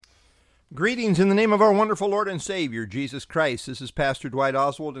Greetings in the name of our wonderful Lord and Savior, Jesus Christ. This is Pastor Dwight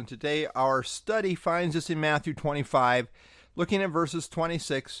Oswald, and today our study finds us in Matthew 25, looking at verses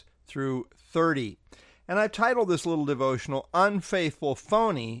 26 through 30. And I've titled this little devotional, Unfaithful,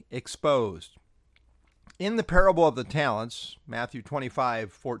 Phony, Exposed. In the parable of the talents, Matthew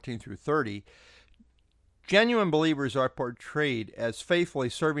 25, 14 through 30, genuine believers are portrayed as faithfully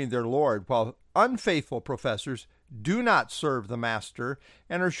serving their Lord, while unfaithful professors do not serve the Master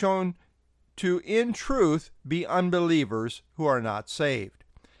and are shown to, in truth, be unbelievers who are not saved.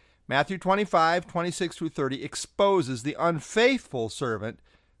 Matthew 25, 26 through 30 exposes the unfaithful servant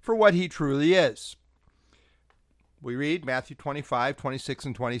for what he truly is. We read Matthew 25, 26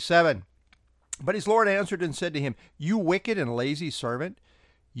 and 27. But his Lord answered and said to him, "You wicked and lazy servant,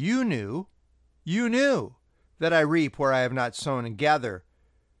 you knew that I reap where I have not sown and gather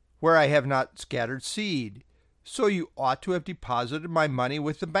where I have not scattered seed. So you ought to have deposited my money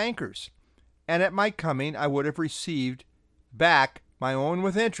with the bankers, and at my coming I would have received back my own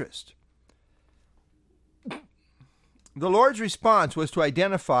with interest." The Lord's response was to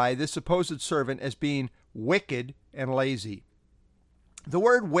identify this supposed servant as being wicked and lazy. The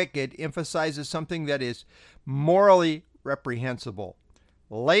word wicked emphasizes something that is morally reprehensible.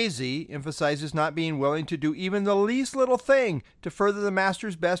 Lazy emphasizes not being willing to do even the least little thing to further the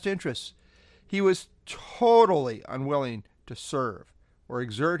master's best interests. He was totally unwilling to serve or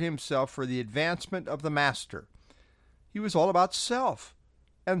exert himself for the advancement of the master. He was all about self,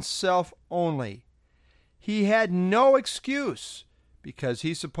 and self only. He had no excuse because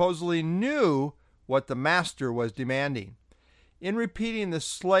he supposedly knew what the master was demanding. In repeating the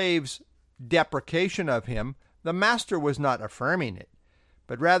slave's deprecation of him, the master was not affirming it,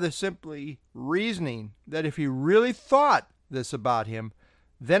 but rather simply reasoning that if he really thought this about him,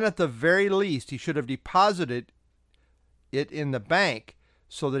 then at the very least he should have deposited it in the bank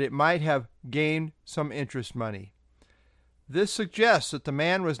so that it might have gained some interest money. This suggests that the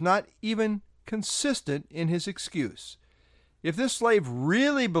man was not even consistent in his excuse. If this slave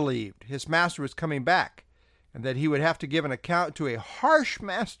really believed his master was coming back and that he would have to give an account to a harsh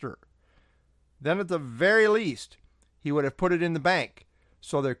master, then at the very least he would have put it in the bank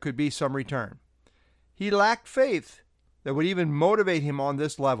so there could be some return. He lacked faith that would even motivate him on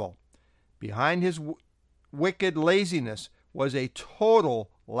this level. Behind his wicked laziness was a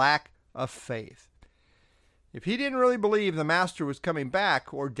total lack of faith. If he didn't really believe the master was coming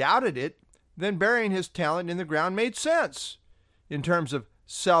back or doubted it, then burying his talent in the ground made sense in terms of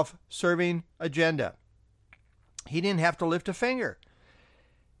self-serving agenda. He didn't have to lift a finger.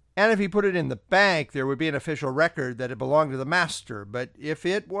 And if he put it in the bank, there would be an official record that it belonged to the master. But if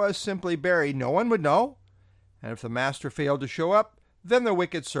it was simply buried, no one would know. And if the master failed to show up, then the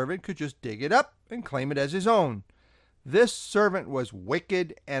wicked servant could just dig it up and claim it as his own. This servant was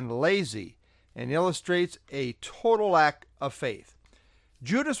wicked and lazy and illustrates a total lack of faith.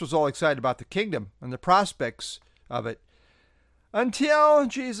 Judas was all excited about the kingdom and the prospects of it until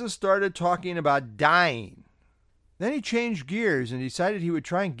Jesus started talking about dying. Then he changed gears and decided he would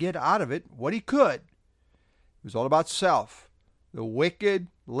try and get out of it what he could. It was all about self. The wicked,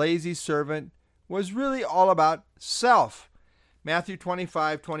 lazy servant was really all about self. Matthew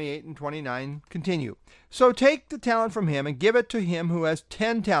 25, 28, and 29 continue. "So take the talent from him and give it to him who has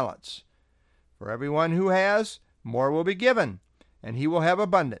 10 talents. For everyone who has, more will be given, and he will have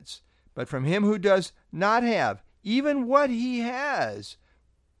abundance. But from him who does not have, even what he has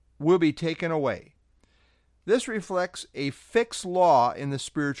will be taken away." This reflects a fixed law in the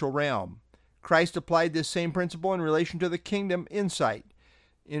spiritual realm. Christ applied this same principle in relation to the kingdom insight,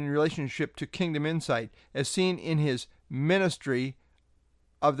 as seen in his ministry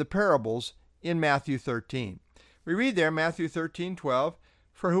of the parables in Matthew 13. We read there, Matthew 13:12,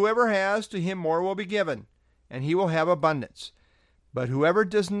 "For whoever has, to him more will be given, and he will have abundance. But whoever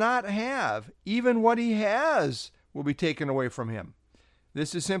does not have, even what he has will be taken away from him."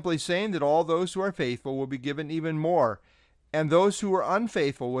 This is simply saying that all those who are faithful will be given even more, and those who are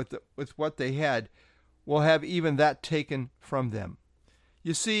unfaithful with what they had will have even that taken from them.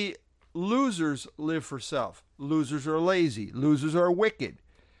 You see, losers live for self. Losers are lazy. Losers are wicked.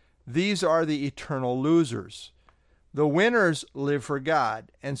 These are the eternal losers. The winners live for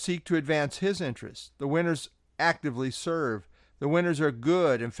God and seek to advance his interests. The winners actively serve. The winners are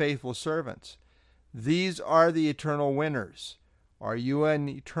good and faithful servants. These are the eternal winners. Are you an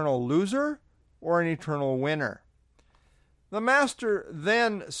eternal loser or an eternal winner? The master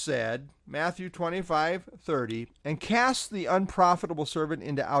then said, Matthew 25:30, "And cast the unprofitable servant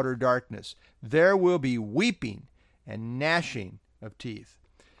into outer darkness. There will be weeping and gnashing of teeth."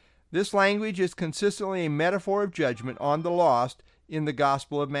 This language is consistently a metaphor of judgment on the lost in the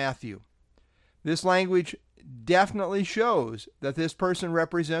Gospel of Matthew. This language definitely shows that this person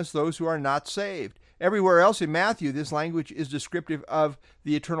represents those who are not saved. Everywhere else in Matthew, this language is descriptive of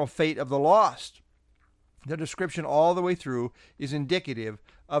the eternal fate of the lost. The description all the way through is indicative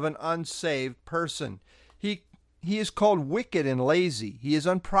of an unsaved person. He is called wicked and lazy. He is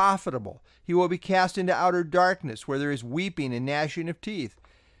unprofitable. He will be cast into outer darkness, where there is weeping and gnashing of teeth.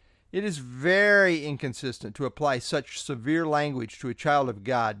 It is very inconsistent to apply such severe language to a child of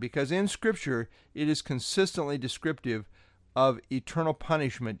God, because in Scripture it is consistently descriptive of eternal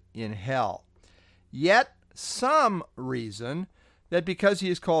punishment in hell. Yet some reason that because he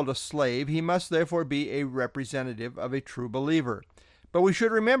is called a slave, he must therefore be a representative of a true believer. But we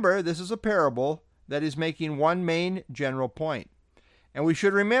should remember this is a parable that is making one main general point. And we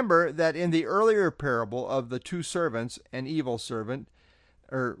should remember that in the earlier parable of the two servants, an evil servant,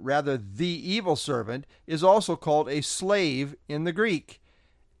 or rather the evil servant, is also called a slave in the Greek.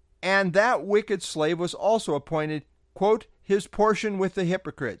 And that wicked slave was also appointed, quote, his portion with the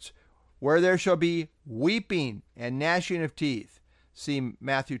hypocrites, where there shall be weeping and gnashing of teeth. See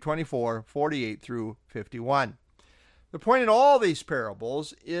Matthew 24, 48 through 51. The point in all these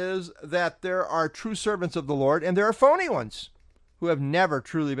parables is that there are true servants of the Lord and there are phony ones who have never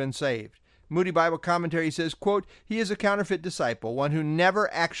truly been saved. Moody Bible Commentary says, quote, he is a counterfeit disciple, one who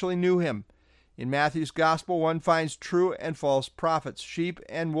never actually knew him. In Matthew's Gospel, one finds true and false prophets, sheep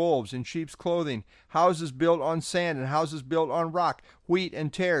and wolves in sheep's clothing, houses built on sand and houses built on rock, wheat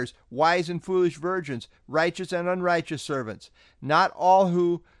and tares, wise and foolish virgins, righteous and unrighteous servants. Not all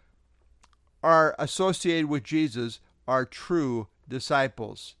who are associated with Jesus are true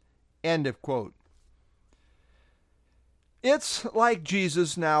disciples. End of quote. It's like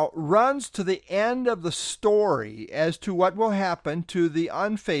Jesus now runs to the end of the story as to what will happen to the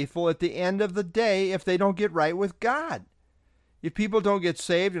unfaithful at the end of the day if they don't get right with God. If people don't get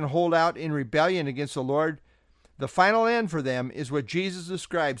saved and hold out in rebellion against the Lord, the final end for them is what Jesus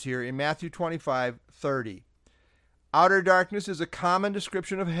describes here in Matthew 25:30. Outer darkness is a common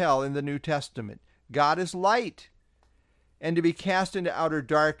description of hell in the New Testament. God is light, and to be cast into outer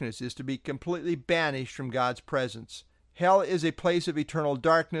darkness is to be completely banished from God's presence. Hell is a place of eternal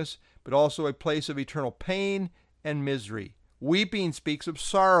darkness, but also a place of eternal pain and misery. Weeping speaks of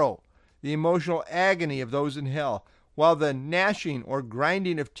sorrow, the emotional agony of those in hell, while the gnashing or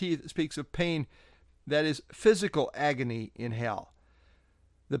grinding of teeth speaks of pain that is physical agony in hell.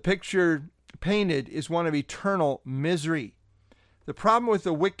 The picture painted is one of eternal misery. The problem with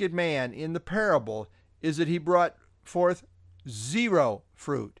the wicked man in the parable is that he brought forth zero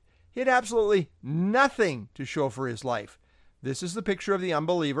fruit. He had absolutely nothing to show for his life. This is the picture of the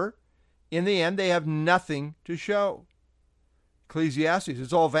unbeliever. In the end, they have nothing to show. Ecclesiastes,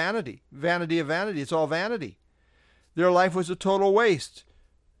 it's all vanity. Vanity of vanity, it's all vanity. Their life was a total waste.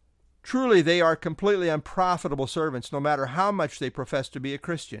 Truly, they are completely unprofitable servants, no matter how much they profess to be a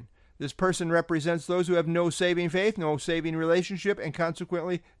Christian. This person represents those who have no saving faith, no saving relationship, and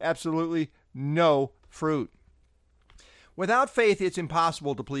consequently, absolutely no fruit. Without faith, it's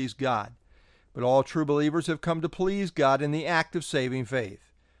impossible to please God. But all true believers have come to please God in the act of saving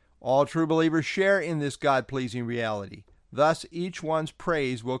faith. All true believers share in this God-pleasing reality. Thus, each one's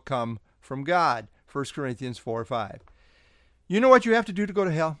praise will come from God. 1 Corinthians 4:5. You know what you have to do to go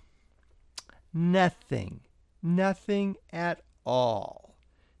to hell? Nothing. Nothing at all.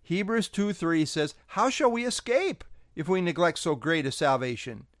 Hebrews 2:3 says, how shall we escape if we neglect so great a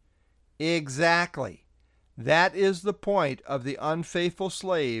salvation? Exactly. That is the point of the unfaithful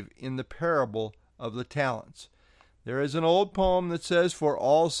slave in the parable of the talents. There is an old poem that says, for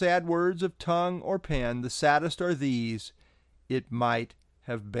all sad words of tongue or pen, the saddest are these, it might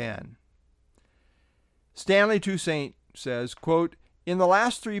have been. Stanley Toussaint says, quote, in the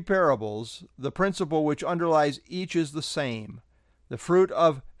last three parables, the principle which underlies each is the same. The fruit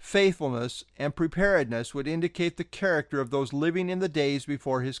of faithfulness and preparedness would indicate the character of those living in the days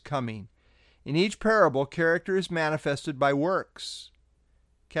before his coming. In each parable, character is manifested by works.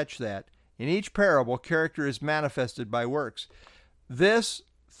 Catch that. In each parable, character is manifested by works. This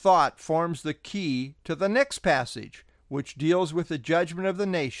thought forms the key to the next passage, which deals with the judgment of the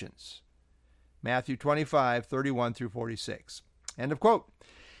nations. Matthew 25:31 through 46. End of quote.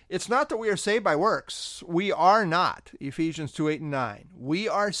 It's not that we are saved by works. We are not. Ephesians 2:8 and 9. We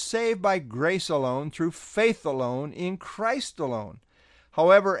are saved by grace alone, through faith alone, in Christ alone.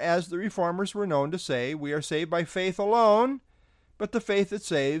 However, as the Reformers were known to say, we are saved by faith alone, but the faith that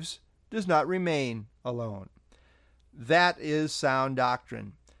saves does not remain alone. That is sound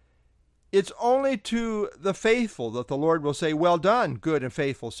doctrine. It's only to the faithful that the Lord will say, well done, good and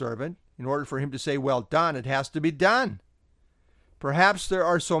faithful servant. In order for him to say, well done, it has to be done. Perhaps there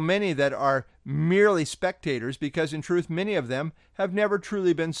are so many that are merely spectators because in truth many of them have never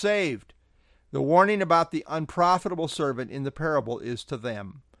truly been saved. The warning about the unprofitable servant in the parable is to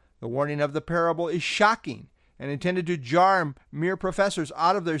them. The warning of the parable is shocking and intended to jar mere professors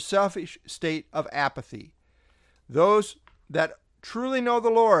out of their selfish state of apathy. Those that truly know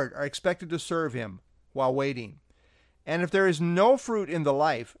the Lord are expected to serve him while waiting. And if there is no fruit in the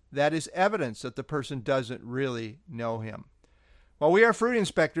life, that is evidence that the person doesn't really know him. While we are fruit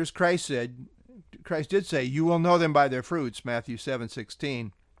inspectors, Christ did say, you will know them by their fruits, Matthew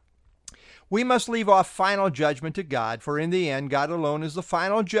 7:16. We must leave off final judgment to God, for in the end, God alone is the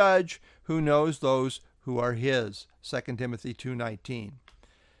final judge who knows those who are his, 2 Timothy 2:19.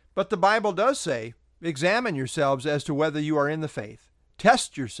 But the Bible does say, examine yourselves as to whether you are in the faith.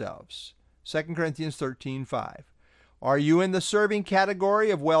 Test yourselves, 2 Corinthians 13:5. Are you in the serving category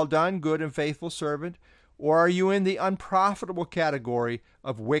of well done, good and faithful servant, or are you in the unprofitable category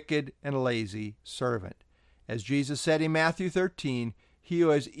of wicked and lazy servant? As Jesus said in Matthew 13, he who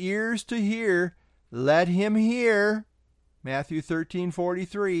has ears to hear, let him hear. Matthew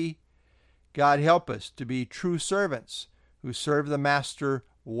 13:43. God help us to be true servants who serve the Master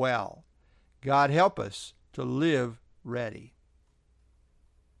well. God help us to live ready.